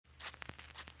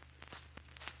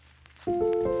Hey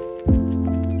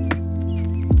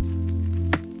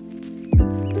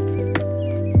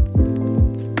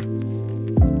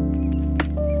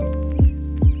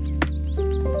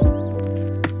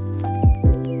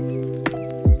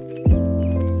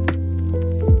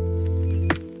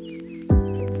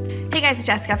guys, it's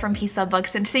Jessica from Peace Love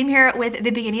Books, and today I'm here with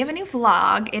the beginning of a new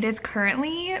vlog. It is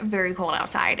currently very cold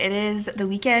outside. It is the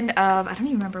weekend of, I don't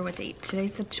even remember what date.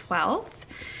 Today's the 12th.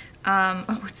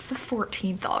 Oh, it's the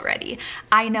 14th already.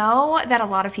 I know that a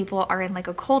lot of people are in like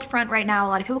a cold front right now. A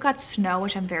lot of people got snow,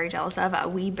 which I'm very jealous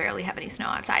of. We barely have any snow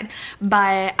outside,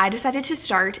 but I decided to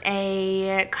start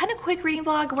a kind of quick reading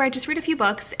vlog where I just read a few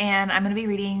books, and I'm going to be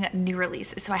reading new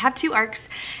releases. So I have 2 arcs,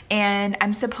 and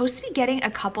I'm supposed to be getting a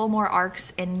couple more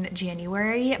arcs in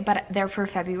January, but they're for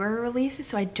February releases,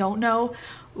 so I don't know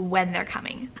when they're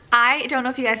coming. I don't know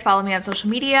if you guys follow me on social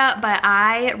media, but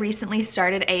I recently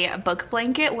started a book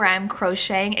blanket where I'm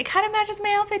crocheting. It kind of matches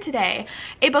my outfit today.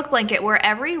 A book blanket where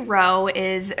every row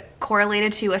is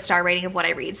correlated to a star rating of what I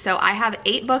read. So I have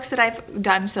 8 books that I've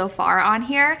done so far on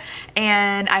here,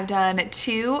 and I've done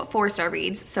 2 4-star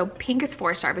reads. So pink is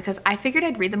 4-star because I figured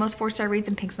I'd read the most 4-star reads,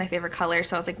 and pink's my favorite color.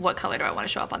 So I was like, what color do I want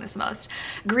to show up on this most?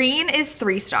 Green is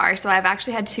 3-star. So I've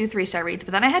actually had 2 3-star reads,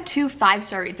 but then I had 2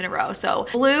 5-star reads in a row. So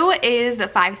blue is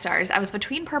 5 stars. I was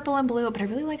between purple and blue, but I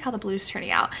really like how the blue's turning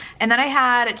out. And then I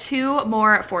had 2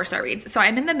 more 4-star reads. So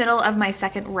I'm in the middle of my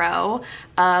second row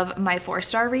of my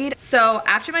 4-star read. So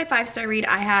after my 5-star read,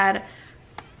 I had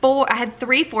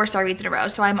 3 4-star reads in a row.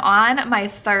 So I'm on my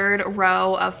 3rd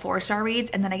row of 4-star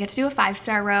reads, and then I get to do a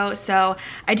 5-star row. So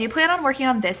I do plan on working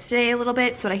on this today a little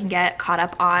bit so that I can get caught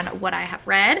up on what I have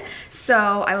read. So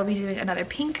I will be doing another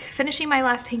pink, finishing my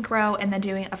last pink row, and then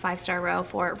doing a 5-star row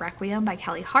for Requiem by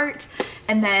Kelly Hart.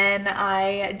 And then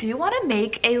I do want to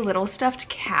make a little stuffed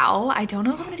cow. I don't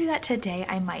know if I'm going to do that today.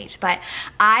 I might, but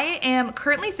I am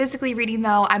currently physically reading,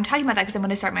 though. I'm talking about that because I'm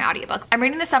going to start my audiobook. I'm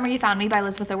reading The Summer You Found Me by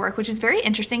Elizabeth O'Rourke, which is very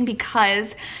interesting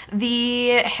because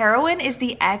the heroine is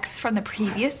the ex from the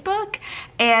previous book,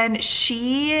 and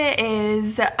she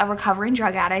is a recovering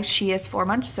drug addict. She is 4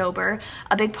 months sober.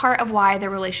 A big part of why their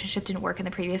relationship didn't work in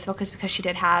the previous book is because she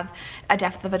did have a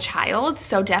death of a child,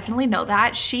 so definitely know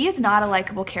that. She is not a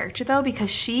likable character though, because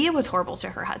she was horrible to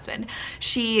her husband.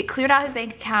 She cleared out his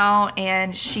bank account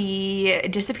and she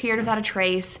disappeared without a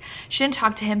trace. She didn't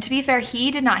talk to him. To be fair, he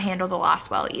did not handle the loss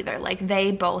well either. Like,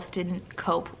 they both didn't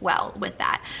cope well with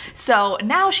that. So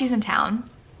now she's in town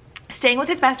staying with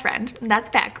his best friend, and that's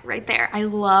Beck right there. I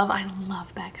love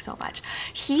Beck so much.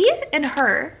 He and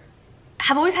her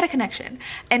have always had a connection,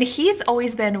 and he's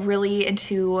always been really in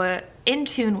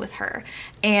tune with her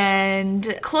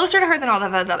and closer to her than all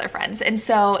of his other friends. And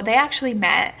so they actually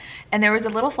met, and there was a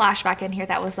little flashback in here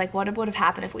that was like, what would have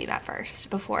happened if we met first,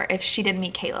 if she didn't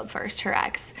meet Caleb first, her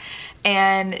ex.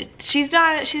 And she's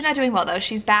not doing well though.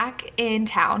 She's back in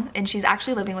town, and she's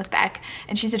actually living with Beck,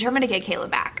 and she's determined to get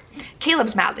Caleb back.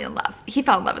 Caleb's madly in love. He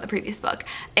fell in love with the previous book,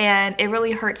 and it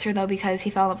really hurts her though because he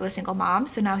fell in love with a single mom.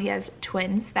 So now he has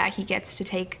twins that he gets to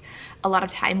take a lot of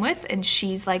time with, and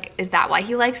she's like, is that why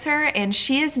he likes her? And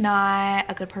she is not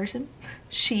a good person.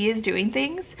 She is doing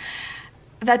things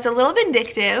that's a little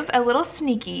vindictive, a little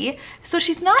sneaky, so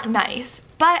she's not nice.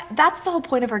 But that's the whole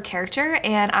point of her character,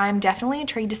 and I'm definitely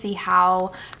intrigued to see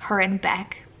how her and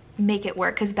Beck make it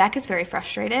work, because Beck is very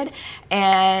frustrated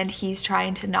and he's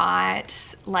trying to not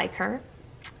like her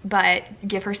but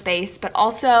give her space, but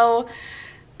also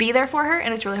be there for her,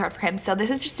 and it's really hard for him. So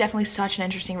this is just definitely such an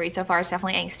interesting read so far. It's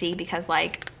definitely angsty because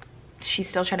like she's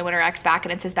still trying to win her ex back,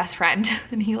 and it's his best friend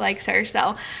and he likes her,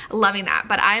 so loving that.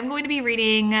 But I'm going to be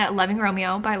reading Loving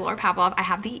Romeo by Laura Pavlov. I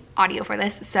have the audio for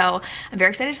this, so I'm very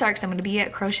excited to start because I'm going to be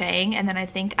crocheting, and then I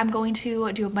think I'm going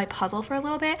to do my puzzle for a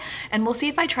little bit, and we'll see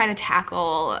if I try to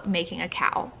tackle making a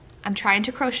cow. I'm trying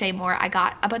to crochet more. I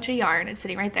got a bunch of yarn. It's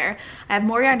sitting right there. I have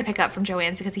more yarn to pick up from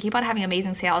Joann's because they keep on having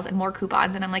amazing sales and more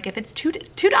coupons, and I'm like, if it's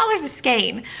 $2 a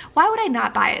skein, why would I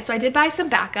not buy it? So I did buy some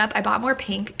backup. I bought more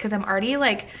pink because I'm already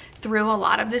like through a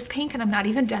lot of this pink, and I'm not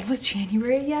even done with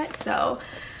January yet. So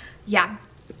yeah,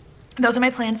 those are my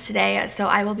plans today. So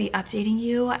I will be updating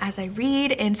you as I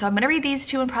read, and so I'm gonna read these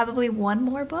 2 and probably 1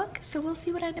 more book, so we'll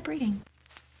see what I end up reading.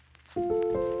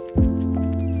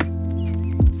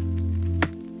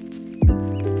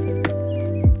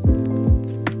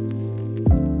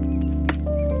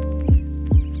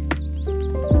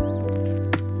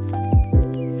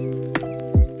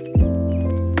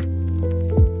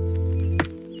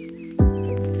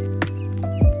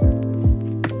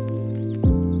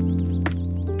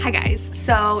 Hi guys,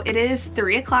 so it is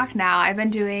 3 o'clock now. I've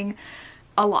been doing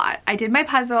a lot. I did my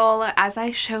puzzle as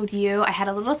I showed you. I had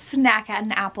a little snack at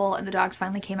an apple and the dogs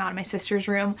finally came out of my sister's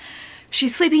room.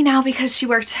 She's sleeping now because she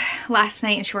worked last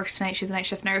night and she works tonight. She's a night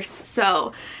shift nurse.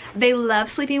 So they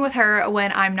love sleeping with her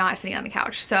when I'm not sitting on the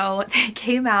couch. So they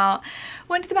came out,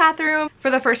 went to the bathroom for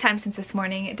the first time since this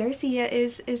morning. Darcia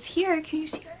is here. Can you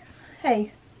see her?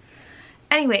 Hey.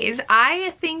 Anyways,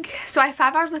 I think, so I have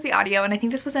 5 hours with the audio and I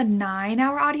think this was a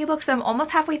 9-hour audiobook, so I'm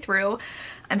almost halfway through.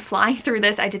 I'm flying through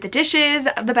this. I did the dishes.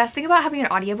 The best thing about having an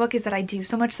audiobook is that I do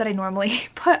so much that I normally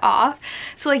put off.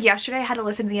 So like yesterday I had to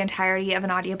listen to the entirety of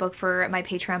an audiobook for my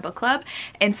Patreon book club,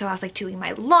 and so I was like doing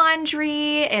my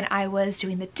laundry and I was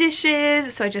doing the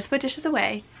dishes, so I just put dishes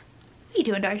away. What are you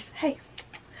doing, Darce? Hey.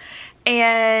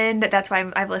 And that's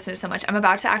why I've listened to so much. I'm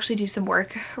about to actually do some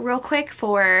work real quick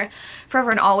for Forever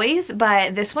and Always,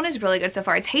 but this one is really good so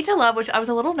far. It's Hate to Love, which I was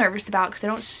a little nervous about because I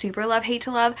don't super love Hate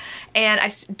to Love, and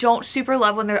I don't super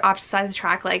love when they're opposite sides of the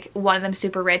track, like one of them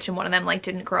super rich and one of them like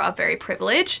didn't grow up very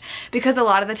privileged, because a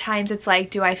lot of the times it's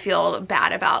like, do I feel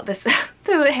bad about this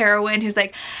the heroine who's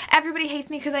like, everybody hates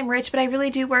me because I'm rich but I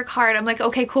really do work hard. I'm like,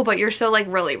 okay cool, but you're still like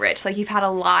really rich, like you've had a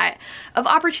lot of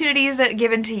opportunities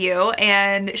given to you.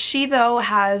 And she though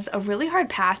has a really hard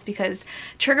past, because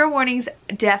trigger warnings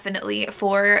definitely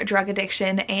for drug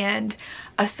addiction and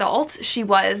assault. She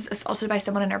was assaulted by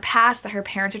someone in her past that her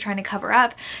parents are trying to cover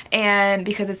up, and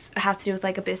because it has to do with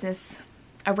like a business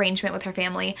arrangement with her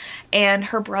family, and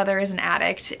her brother is an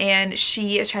addict and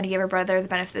she is trying to give her brother the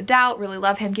benefit of the doubt, really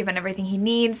love him, give him everything he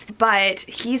needs, but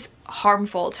he's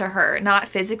harmful to her, not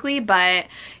physically, but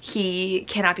he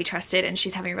cannot be trusted and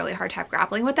she's having a really hard time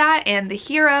grappling with that. And the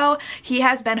hero, he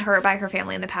has been hurt by her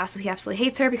family in the past, so he absolutely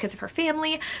hates her because of her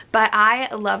family. But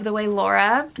I love the way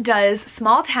Laura does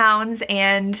small towns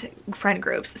and friend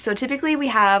groups. So typically we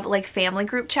have like family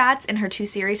group chats in her 2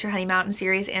 series, her Honey Mountain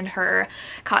series and her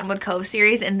Cottonwood Cove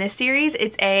series. In this series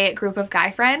it's a group of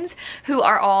guy friends who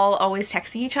are all always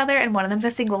texting each other, and one of them's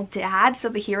a single dad. So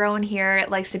the hero in here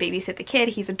likes to babysit the kid.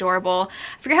 He's adorable.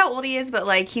 I forget how old he is, but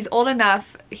like he's old enough,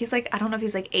 he's like, I don't know if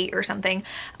he's like 8 or something,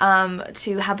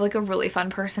 to have like a really fun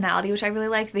personality, which I really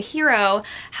like. The hero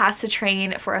has to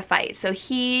train for a fight. So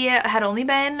he had only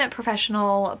been a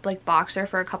professional like boxer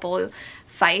for a couple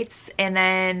fights and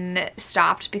then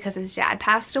stopped because his dad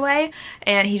passed away,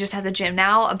 and he just has a gym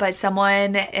now. But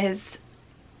someone is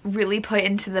really put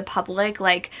into the public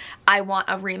like, I want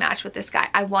a rematch with this guy,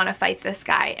 I want to fight this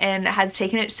guy, and has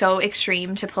taken it so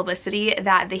extreme to publicity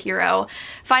that the hero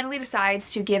finally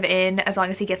decides to give in as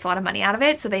long as he gets a lot of money out of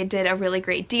it. So they did a really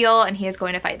great deal and he is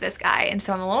going to fight this guy. And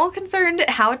so I'm a little concerned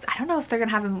how it's, I don't know if they're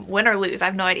gonna have him win or lose, I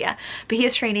have no idea, but he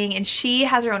is training, and she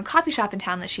has her own coffee shop in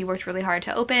town that she worked really hard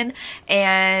to open,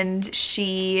 and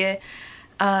she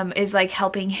is like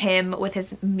helping him with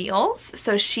his meals.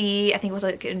 So she, I think, was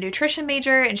like a nutrition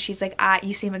major, and she's like,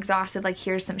 you seem exhausted, like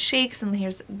here's some shakes and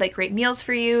here's like great meals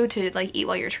for you to like eat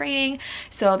while you're training.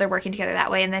 So they're working together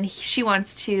that way. And then she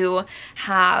wants to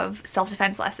have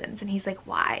self-defense lessons, and he's like,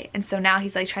 why? And so now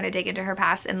he's like trying to dig into her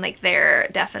past, and like they're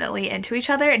definitely into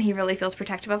each other, and he really feels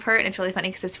protective of her. And it's really funny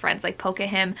because his friends like poke at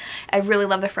him. I really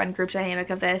love the friend group dynamic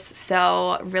of this,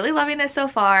 so really loving this so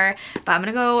far. But I'm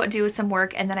gonna go do some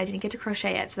work, and then I didn't get to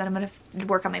crochet yet, so then I'm gonna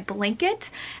work on my blanket,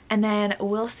 and then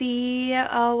we'll see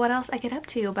what else I get up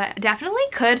to. But definitely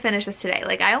could finish this today.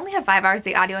 Like I only have 5 hours of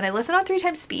the audio and I listen on 3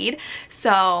 times speed,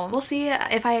 so we'll see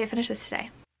if I finish this today.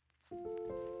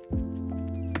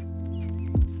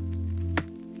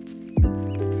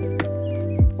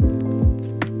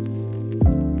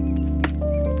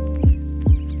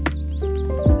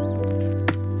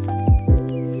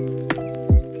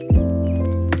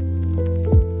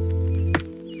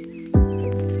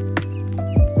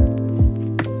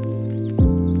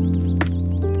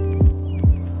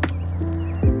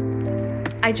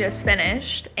 I just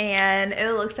finished and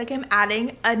it looks like I'm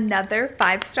adding another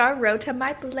 5-star row to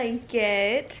my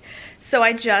blanket. So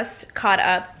I just caught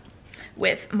up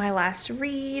with my last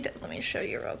read. Let me show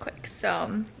you real quick.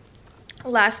 So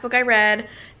last book I read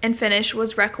and finished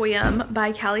was Requiem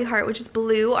by Callie Hart, which is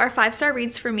blue. Are 5-star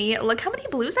reads for me. Look how many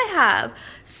blues I have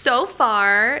so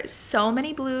far. So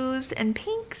many blues and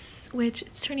pinks, which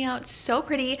it's turning out so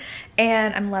pretty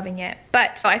and I'm loving it.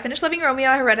 But so I finished Loving Romeo.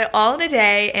 I read it all in a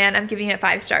day and I'm giving it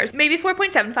 5 stars, maybe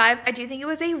 4.75. I do think it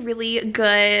was a really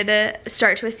good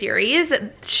start to a series.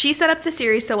 She set up the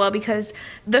series so well because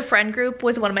the friend group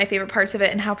was one of my favorite parts of it,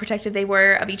 and how protective they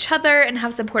were of each other and how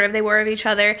supportive they were of each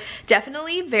other.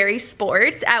 Definitely very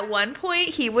sports. At one point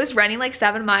he was running like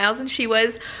 7 miles and she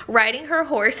was riding her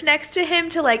horse next to him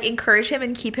to like encourage him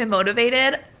and keep him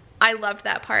motivated. I loved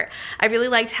that part. I really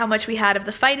liked how much we had of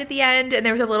the fight at the end, and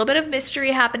there was a little bit of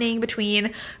mystery happening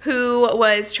between who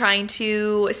was trying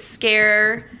to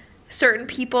scare certain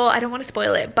people. I don't want to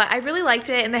spoil it, but I really liked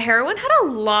it, and the heroine had a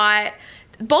lot.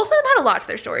 Both of them had a lot to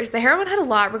their stories. The heroine had a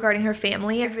lot regarding her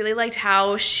family. I really liked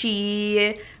how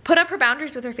she put up her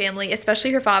boundaries with her family,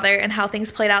 especially her father, and how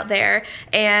things played out there,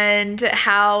 and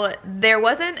how there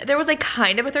was like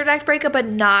kind of a third act breakup, but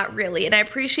not really. And I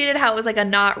appreciated how it was like a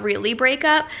not really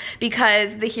breakup,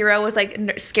 because the hero was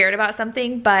like scared about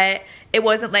something, but it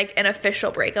wasn't like an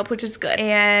official breakup, which is good.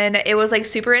 And it was like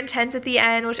super intense at the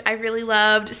end, which I really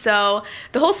loved. So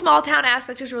the whole small town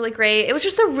aspect was really great. It was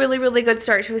just a really, really good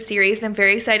start to a series, and I'm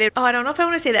very excited. Oh, I don't know if I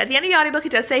want to say that. At the end of the audiobook,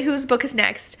 it does say whose book is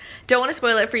next. Don't want to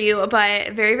spoil it for you,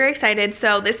 but very, very excited.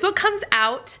 So this book comes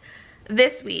out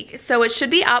this week, so it should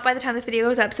be out by the time this video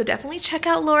goes up, so definitely check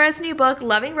out Laura's new book,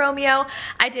 Loving Romeo.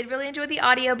 I did really enjoy the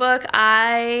audiobook.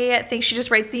 I think she just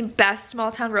writes the best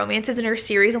small town romances, and her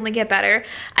series only get better.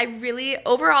 I really,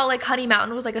 overall, like Honey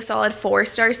Mountain was like a solid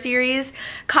 4-star series.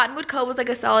 Cottonwood Cove was like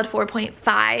a solid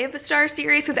 4.5-star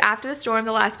series, because After the Storm,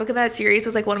 the last book of that series,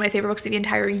 was like one of my favorite books of the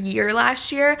entire year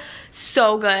last year.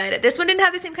 So good. This one didn't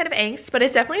have the same kind of angst, but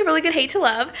it's definitely a really good hate to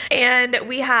love. And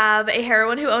we have a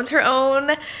heroine who owns her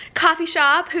own coffee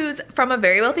shop, who's from a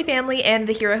very wealthy family, and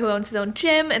the hero who owns his own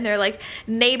gym, and they're like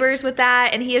neighbors with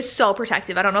that, and he is so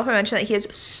protective. I don't know if I mentioned that. He is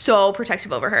so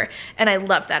protective over her, and I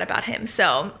love that about him.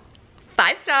 So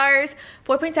 5 stars,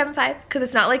 4.75, because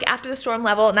it's not like After the Storm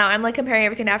level. Now I'm like comparing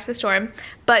everything to After the Storm,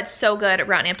 but so good,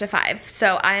 rounding up to 5.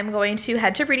 So I am going to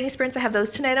head to reading sprints. I have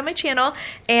those tonight on my channel,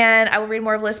 and I will read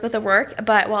more of Elizabeth of Work,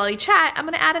 but while we chat, I'm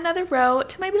gonna add another row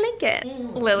to my blanket.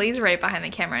 Lily's right behind the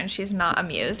camera, and she's not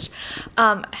amused.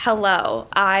 Hello,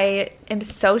 I am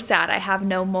so sad I have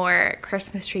no more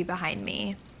Christmas tree behind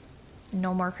me.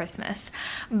 No more Christmas,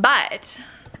 but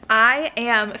I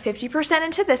am 50%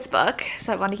 into this book,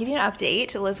 so I want to give you an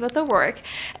update. Elizabeth O'Rourke,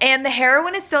 and the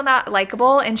heroine is still not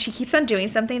likable, and she keeps on doing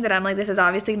something that I'm like, this is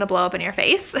obviously gonna blow up in your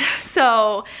face.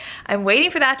 So I'm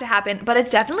waiting for that to happen, but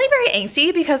it's definitely very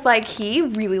angsty, because like he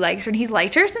really likes her, and he's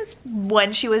liked her since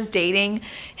when she was dating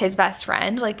his best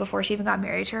friend, like before she even got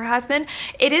married to her husband.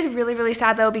 It is really, really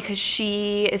sad though, because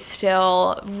she is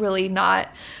still really not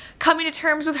coming to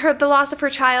terms with the loss of her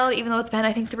child, even though it's been,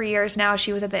 I think, 3 years now.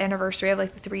 She was at the anniversary of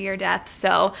like the 3-year death,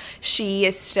 so she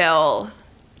is still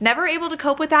never able to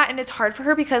cope with that, and it's hard for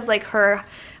her, because like her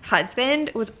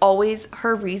husband was always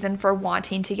her reason for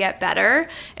wanting to get better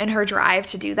and her drive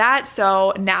to do that.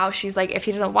 So now she's like, if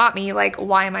he doesn't want me, like,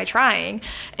 why am I trying?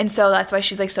 And so that's why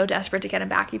she's like so desperate to get him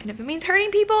back, even if it means hurting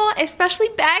people, especially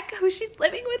Beck, who she's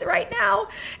living with right now.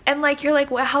 And like, you're like,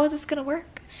 well, how is this gonna work?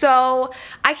 So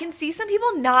I can see some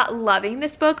people not loving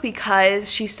this book because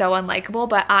she's so unlikable,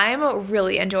 but I'm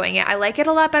really enjoying it. I like it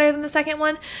a lot better than the second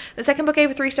one. The second book I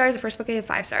gave 3 stars, the first book I gave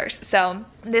 5 stars. So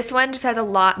this one just has a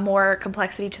lot more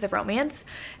complexity to the romance,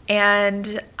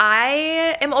 and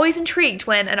I am always intrigued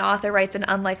when an author writes an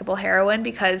unlikable heroine,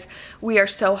 because we are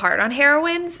so hard on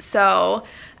heroines, so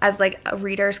as like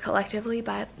readers collectively,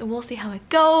 but we'll see how it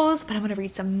goes. But I'm gonna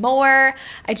read some more.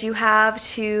 I do have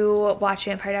to watch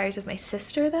Vampire Diaries with my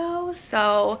sister though,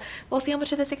 so we'll see how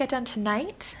much of this I get done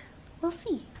tonight. We'll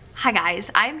see. Hi guys,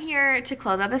 I'm here to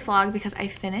close out this vlog because I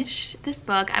finished this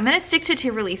book. I'm gonna stick to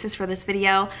 2 releases for this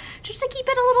video just to keep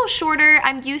it a little shorter.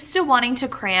 I'm used to wanting to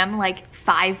cram like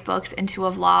 5 books into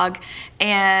a vlog,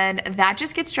 and that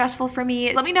just gets stressful for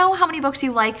me. Let me know how many books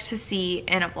you like to see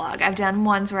in a vlog. I've done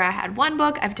ones where I had 1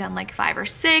 book, I've done like 5 or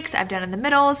 6, I've done in the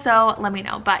middle, so let me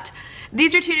know. But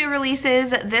these are 2 new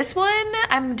releases. This one,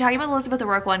 I'm talking about Elizabeth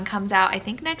O'Rourke one, comes out I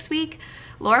think next week.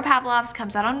 Laura Pavlov's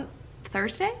comes out on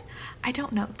Thursday. I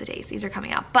don't know the days these are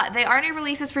coming out, but they are new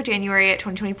releases for January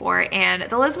 2024, and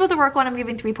the Elizabeth O'Rourke one I'm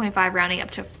giving 3.5, rounding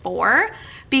up to 4,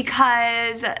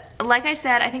 because like I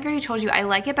said, I think I already told you, I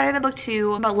like it better than book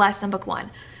 2, but less than book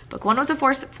 1. Book 1 was a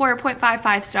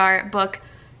 4.55 star, book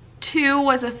 2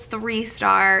 was a 3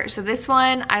 star, so this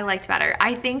one I liked better.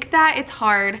 I think that it's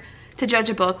hard to judge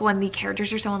a book when the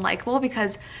characters are so unlikable,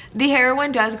 because the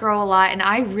heroine does grow a lot, and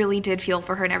I really did feel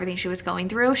for her and everything she was going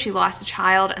through. She lost a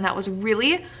child, and that was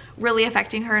really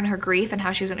affecting her and her grief and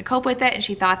how she was going to cope with it, and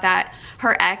she thought that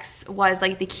her ex was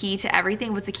like the key to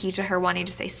everything, was the key to her wanting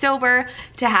to stay sober,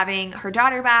 to having her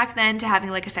daughter back, then to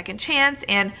having like a second chance.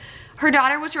 And her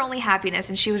daughter was her only happiness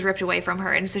and she was ripped away from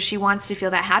her, and so she wants to feel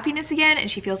that happiness again,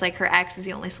 and she feels like her ex is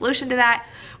the only solution to that,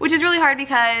 which is really hard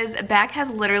because Beck has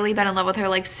literally been in love with her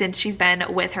like since she's been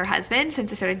with her husband, since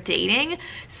they started dating.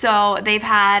 So they've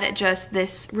had just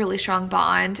this really strong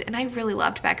bond, and I really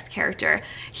loved Beck's character.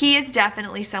 He is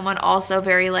definitely someone also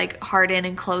very like hardened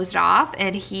and closed off,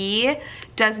 and he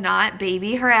does not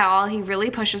baby her at all. He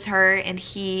really pushes her, and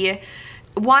he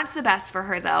wants the best for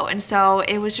her though. And so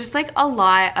it was just like a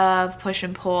lot of push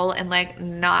and pull and like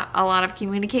not a lot of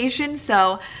communication.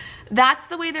 So that's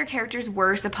the way their characters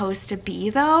were supposed to be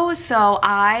though. So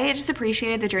I just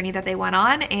appreciated the journey that they went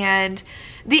on and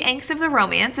the angst of the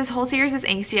romance. This whole series is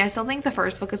angsty. I still think the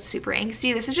first book was super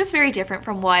angsty. This is just very different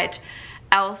from what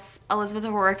else Elizabeth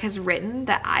O'Rourke has written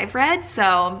that I've read.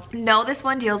 So no, this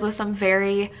one deals with some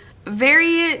very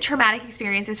traumatic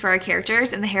experiences for our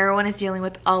characters, and the heroine is dealing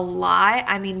with a lot.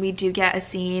 I mean, we do get a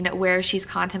scene where she's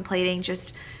contemplating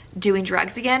just doing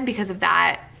drugs again because of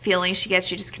that feeling she gets.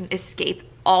 She just can escape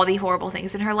all the horrible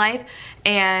things in her life,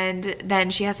 and then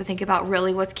she has to think about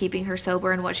really what's keeping her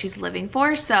sober and what she's living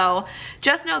for. So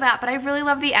just know that. But I really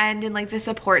love the end and like the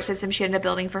support system she ended up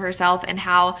building for herself, and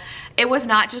how it was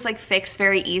not just like fixed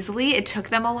very easily. It took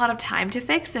them a lot of time to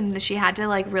fix, and she had to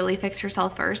like really fix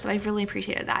herself first. So I really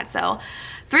appreciated that. So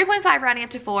 3.5 rounding up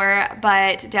to 4,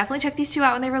 but definitely check these two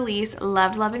out when they release.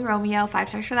 Loved Loving Romeo, 5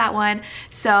 stars for that one.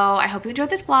 So I hope you enjoyed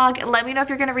this vlog. Let me know if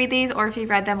you're gonna read these or if you've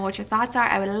read them and what your thoughts are.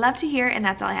 I would love to hear, and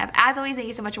that's all I have. As always, thank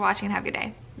you so much for watching and have a good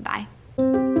day. Bye.